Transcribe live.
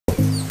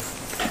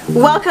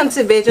Welcome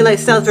to Bajan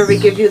Lifestyles, where we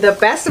give you the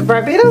best of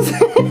Barbados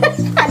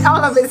and all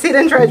of its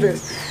hidden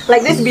treasures.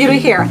 Like this beauty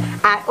here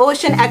at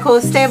Ocean Echo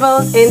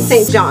Stables in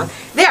St. John.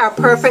 They are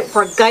perfect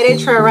for guided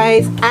trail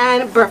rides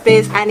and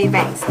birthdays and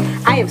events.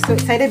 I am so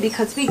excited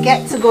because we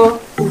get to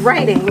go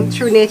riding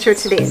through nature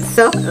today.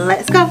 So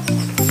let's go.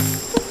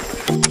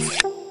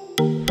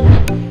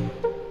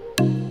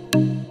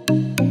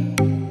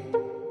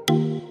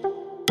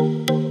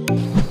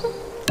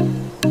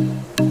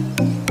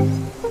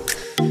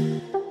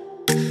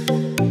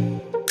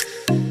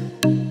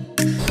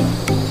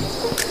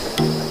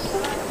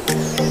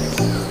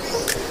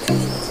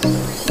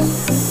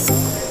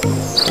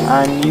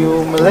 And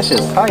you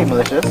malicious. Hi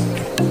malicious.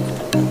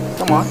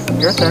 Come on,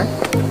 your turn.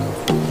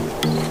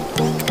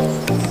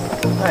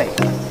 Hi.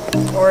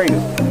 How are you?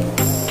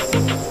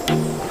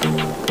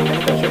 Can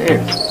you touch your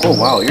ears? Oh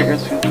wow, your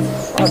ears feel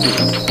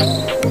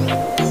fabulous.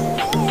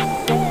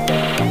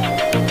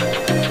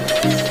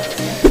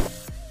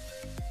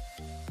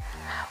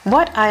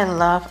 What I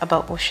love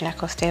about Ocean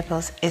Echo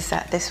Stables is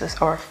that this was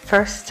our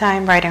first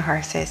time riding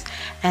horses,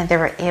 and they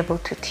were able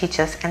to teach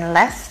us in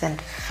less than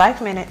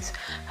 5 minutes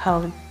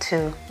how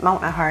to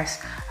mount a horse,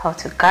 how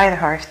to guide a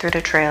horse through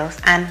the trails,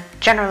 and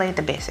generally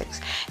the basics.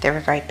 They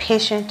were very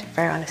patient,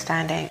 very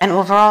understanding, and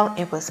overall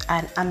it was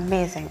an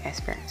amazing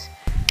experience.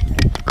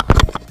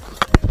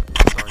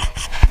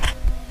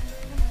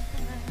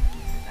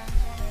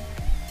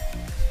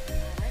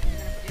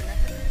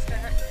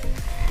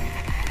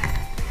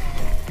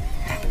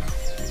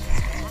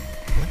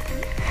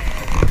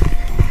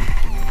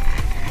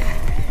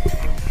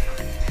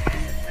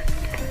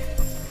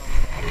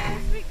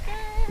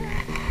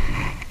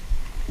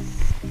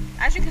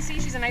 As you can see,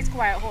 she's a nice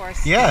quiet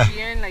horse. Yeah. She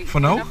ain't like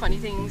no funny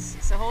things.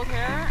 So hold here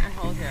and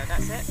hold here.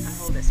 That's it. And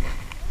hold this one.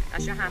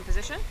 That's your hand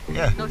position.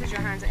 Yeah. Notice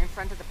your hands are in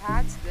front of the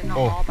pads. They're not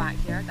all back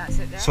here. That's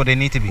it there. So they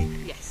need to be?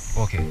 Yes.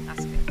 Okay.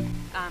 That's good.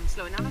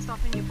 Slow it down and stop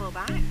and you pull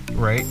back.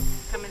 Right.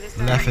 Come in this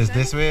direction. Left is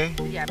this way?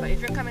 Yeah, but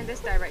if you're coming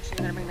this direction,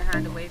 you're going to bring the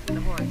hand away from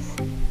the horse.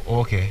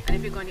 Okay. And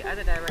if you're going the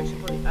other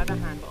direction, pull the other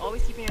hand. But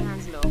always keeping your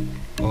hands low.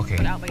 Okay.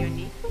 Put it out by your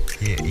knee.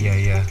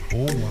 Yeah.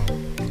 Oh wow.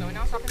 Slow it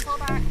down, stop and pull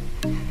back.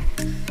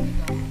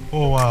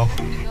 Oh wow.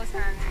 Keep those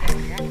hands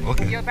down, yeah?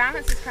 Okay. Your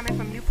balance is coming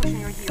from you pushing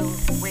your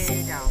heels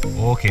way down.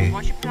 Okay.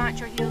 Once you plant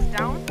your heels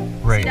down,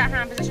 right. See that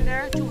hand position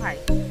there? Too high.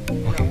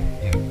 Okay,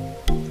 yeah.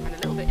 And a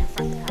little bit in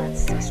front of the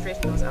pads. So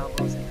straighten those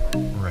elbows in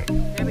front. Right.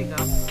 There we go.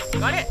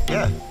 Got it?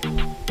 Yeah.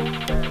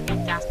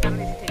 Gas pedal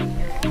if you take it.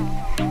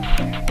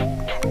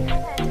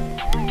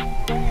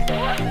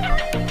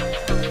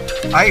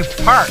 I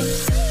parked.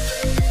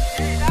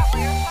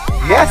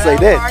 Yes, I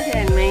did.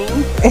 Parking,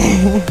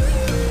 man.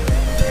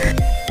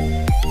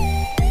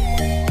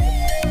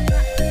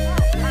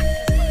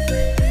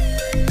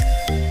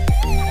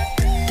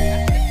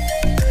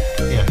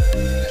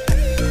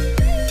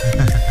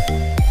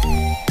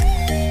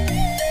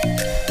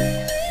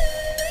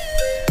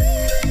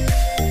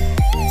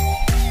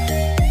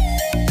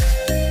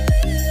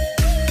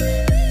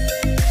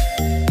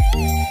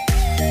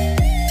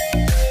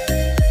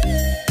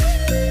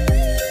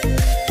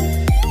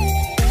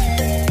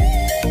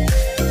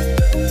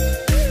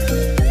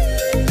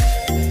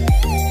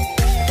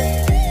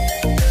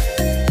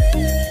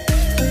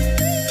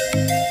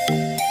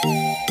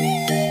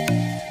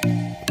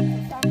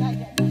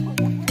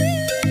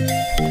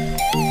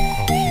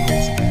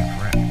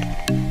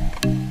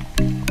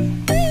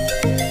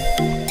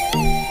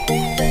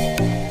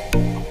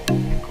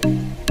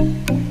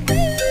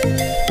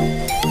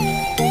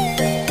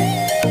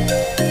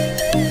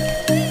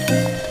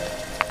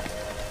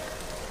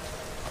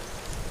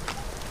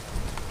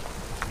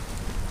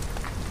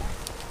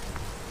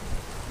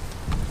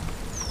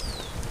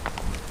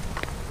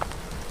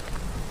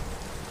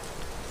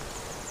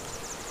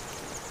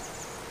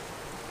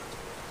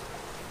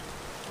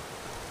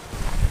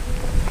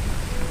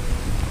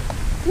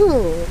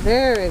 Ooh,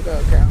 there we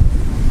go, girl.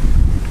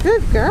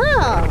 Good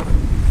girl.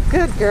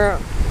 Good girl.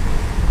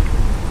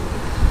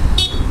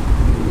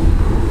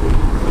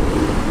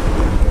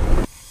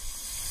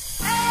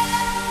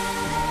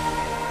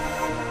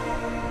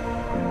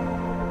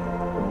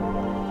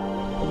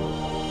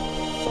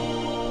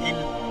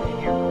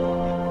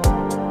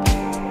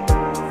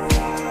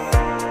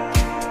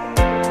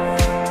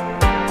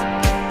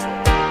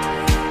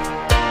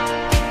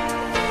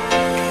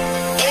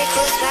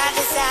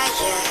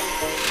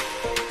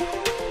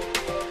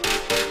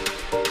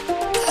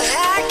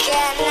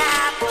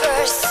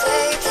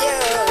 Say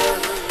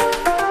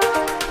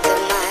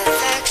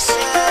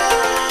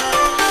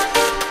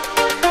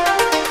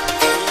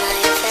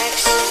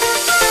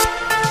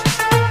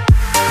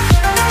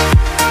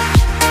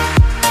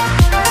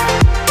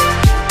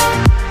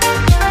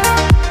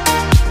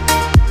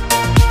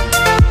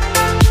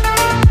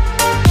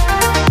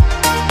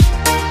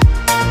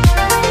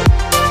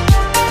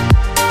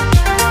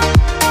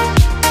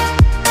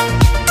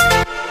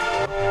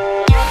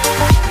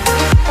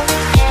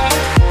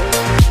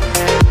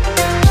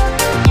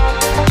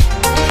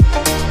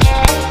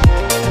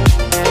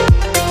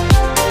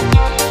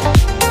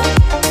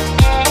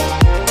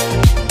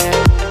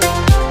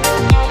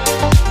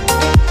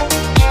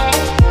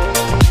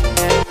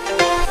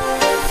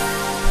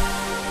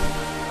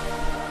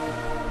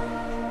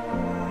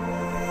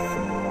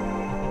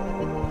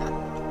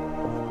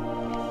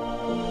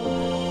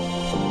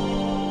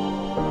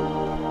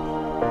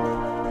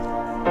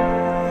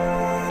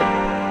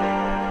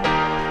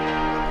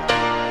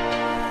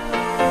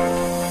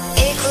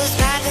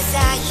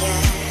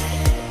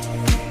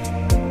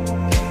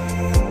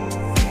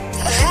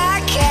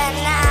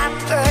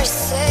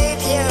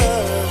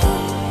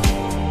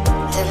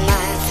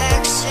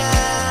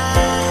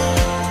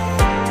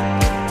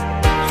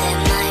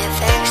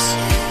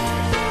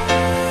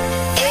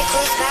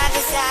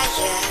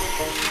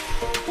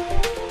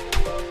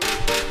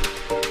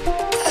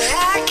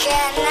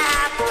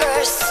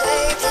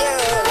forsake you.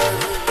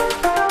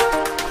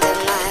 With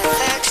my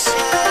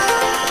affection.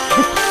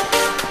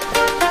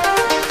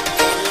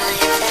 With my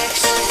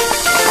affection.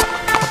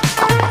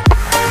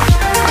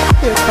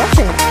 You're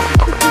touching.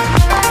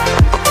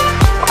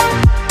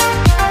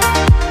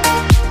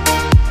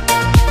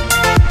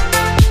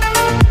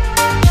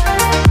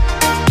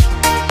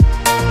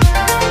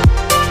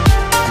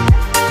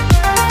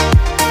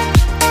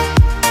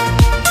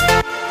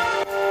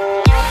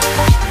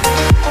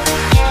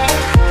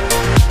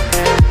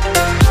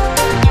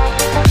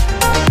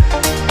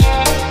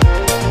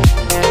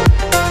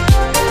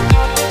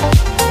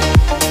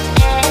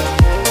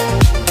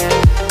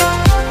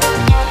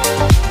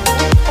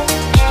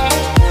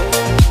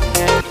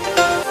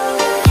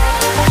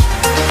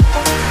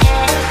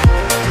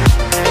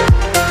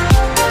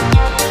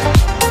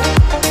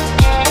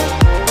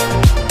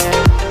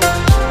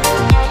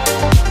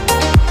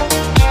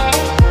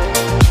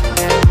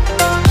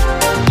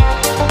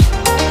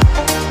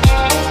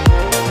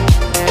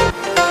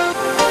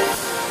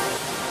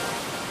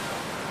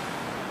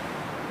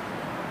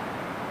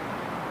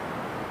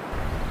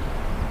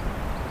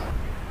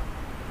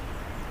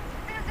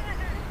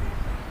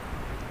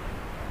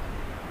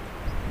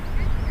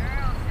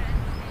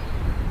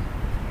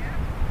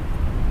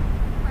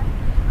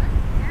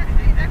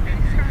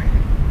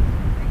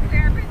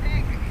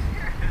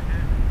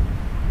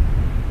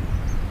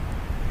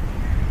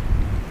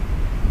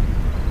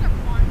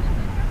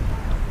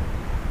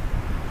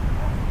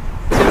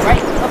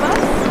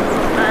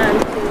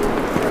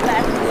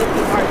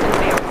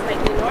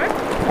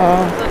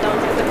 So down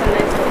here with a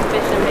nice little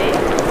fishing bay.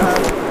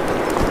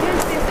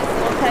 Usually it's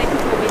low tide,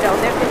 people will be down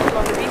there fishing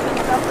on the reef and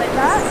stuff like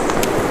that.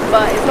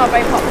 But it's not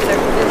very popular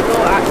because there's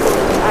no actual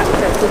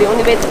access. So the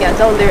only way to get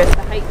down there is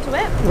to hike to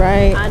it.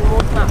 Right. And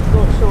most maps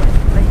don't show it.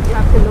 Like you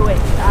have to know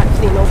it to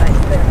actually know that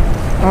it's there.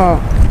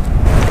 Oh.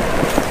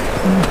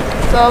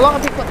 So a lot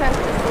of people tend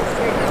to just go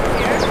straight down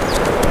here.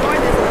 Or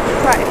there's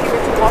a track if you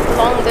were to walk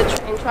along the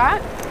train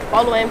track,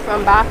 following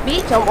from Bath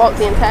Beach and walk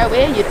the entire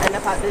way, you'd end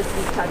up at this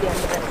beach at the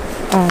end of it.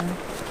 Oh.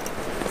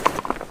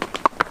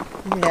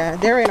 Yeah,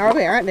 they're in our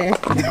way, aren't they?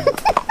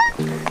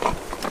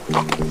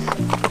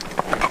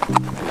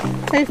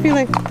 How you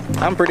feeling?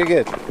 I'm pretty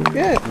good.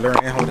 Good.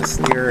 Learning how to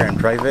steer and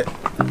drive it.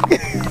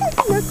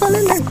 We're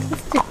calling her.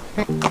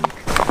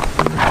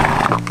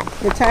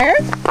 You're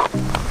tired?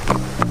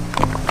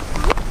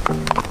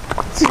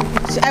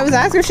 I was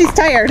asking if she's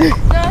tired. No, she's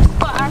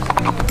got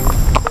actually.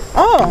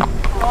 Oh.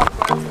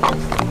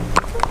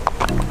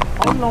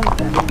 How long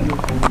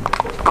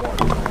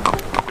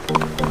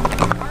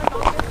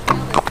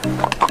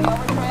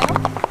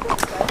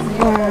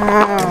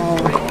Wow.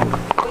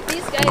 With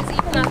these guys,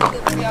 even after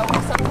the 3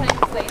 hours,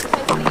 sometimes like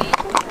depends on the age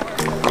of the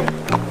horse,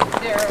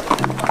 they're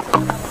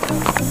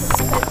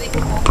sometimes they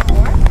can walk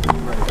more.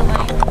 So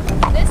like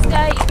this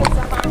guy, even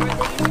Sahara,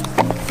 they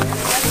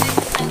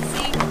and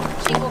see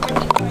she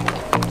overtakes her.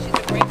 She's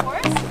a great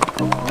horse.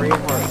 Great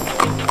horse.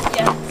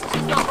 Yeah,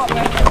 she's not got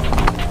very much.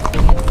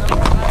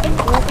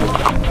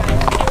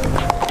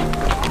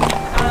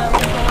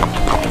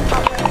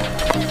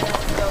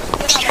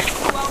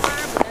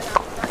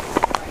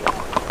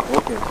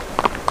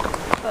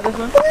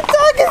 What the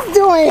dog is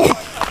doing?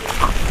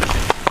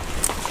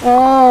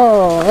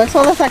 Oh, let's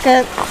hold a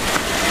second.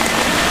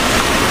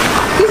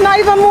 He's not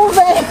even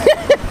moving.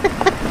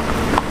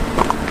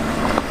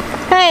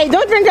 Hey,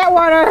 don't drink that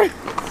water.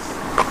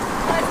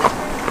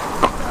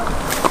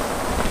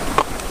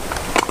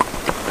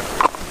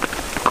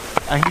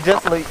 And he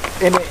just like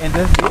in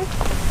this view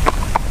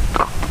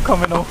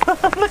coming over.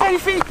 Look at your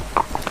feet.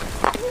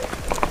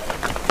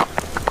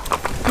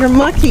 You're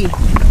mucky.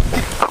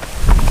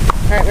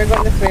 Alright, we're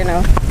going this way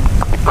now.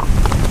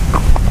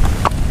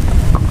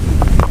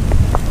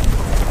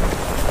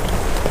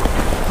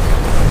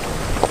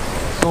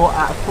 So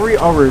at 3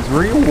 hours,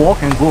 where you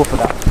walk and go for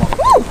that?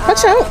 Woo!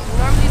 Watch out!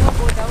 Normally we'll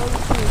go down to the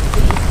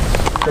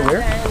beach. To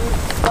where? And then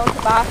down to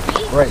Bath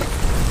Beach. Right.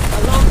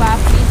 Along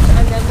Bath Beach,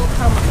 and then we'll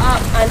come up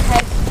and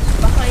head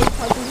behind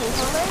Huntington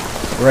Corner.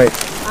 Right.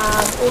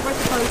 Over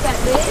to Sunset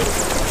Bay,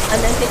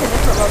 and then take a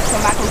different road to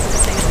come back into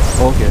the city.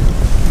 Okay.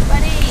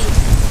 Buddy!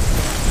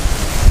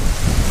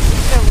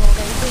 He's been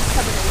rolling. He's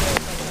covered in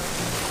road right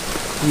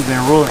now. He's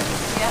been rolling.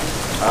 Yeah.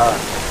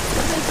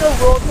 This is the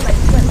road to like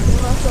sweat the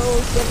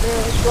muscles, give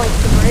their joints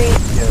to break,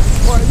 Yes.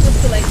 or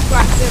just to like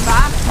scratch their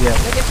back. Yeah.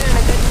 Like if they're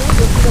in a good mood,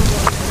 you'll see them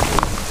rolling.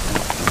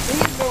 So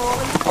he's been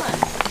rolling too much.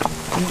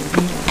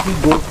 He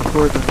goes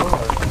towards the door.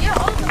 Yeah,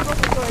 all of them go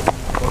for towards.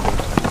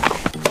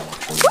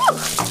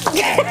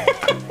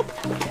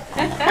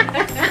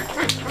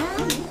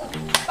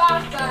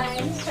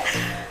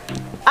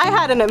 I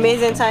had an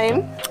amazing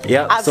time.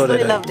 Yeah,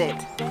 Absolutely loved it.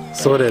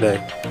 So did I.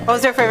 What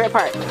was your favorite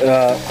part?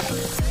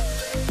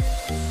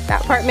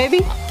 That part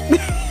maybe?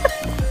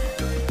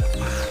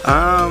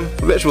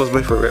 Which was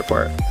my favorite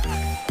part?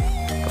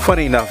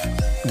 Funny enough,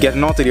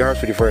 getting onto the horse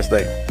for the first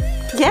time.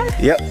 Yeah?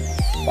 Yep.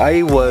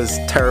 I was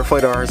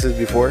terrified of horses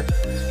before,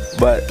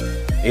 but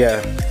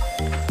yeah,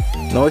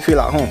 now I feel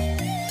at home.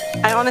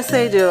 I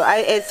honestly do.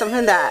 It's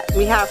something that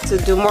we have to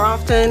do more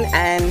often,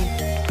 and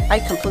I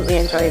completely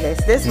enjoy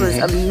this. This was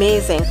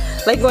amazing.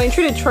 Like going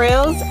through the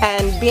trails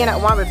and being at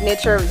one with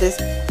nature of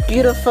this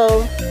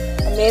beautiful,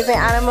 amazing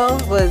animal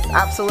was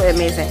absolutely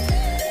amazing.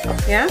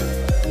 Yeah?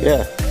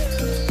 Yeah.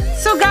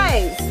 So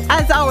guys,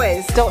 as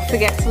always, don't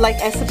forget to like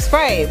and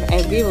subscribe,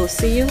 and we will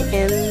see you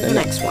in the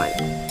next one.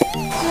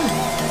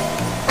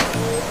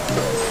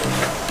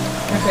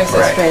 Okay,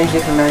 so strangely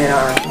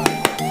familiar.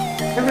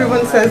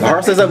 Everyone says The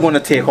horses are going to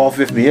take off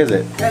with me, is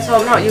it? that's what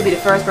I'm not. You'll be the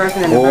first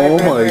person in the Oh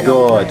my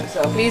God.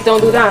 So please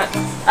don't do that.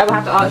 I will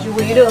have to ask you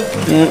what you do.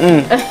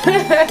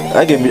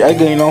 I get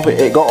you know,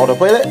 it got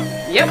autopilot?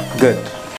 Yep. Good.